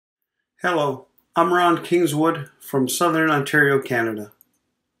Hello, I'm Ron Kingswood from Southern Ontario, Canada.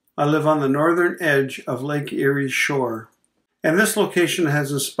 I live on the northern edge of Lake Erie's shore, and this location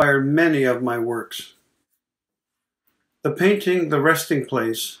has inspired many of my works. The painting, The Resting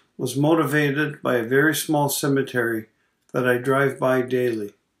Place, was motivated by a very small cemetery that I drive by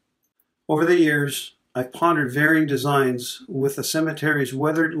daily. Over the years, I've pondered varying designs with the cemetery's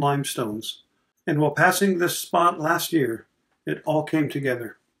weathered limestones, and while passing this spot last year, it all came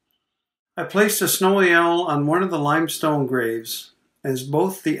together. I placed a snowy owl on one of the limestone graves, as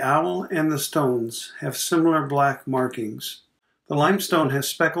both the owl and the stones have similar black markings. The limestone has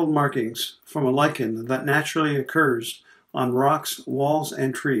speckled markings from a lichen that naturally occurs on rocks, walls,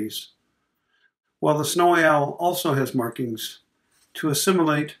 and trees, while the snowy owl also has markings to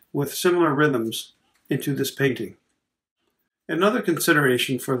assimilate with similar rhythms into this painting. Another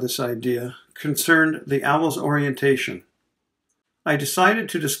consideration for this idea concerned the owl's orientation. I decided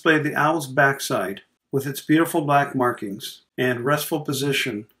to display the owl's backside with its beautiful black markings and restful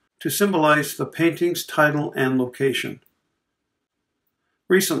position to symbolize the painting's title and location.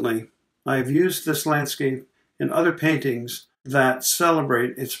 Recently, I have used this landscape in other paintings that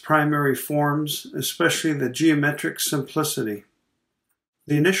celebrate its primary forms, especially the geometric simplicity.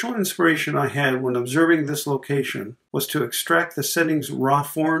 The initial inspiration I had when observing this location was to extract the setting's raw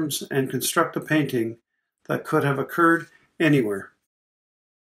forms and construct a painting that could have occurred anywhere.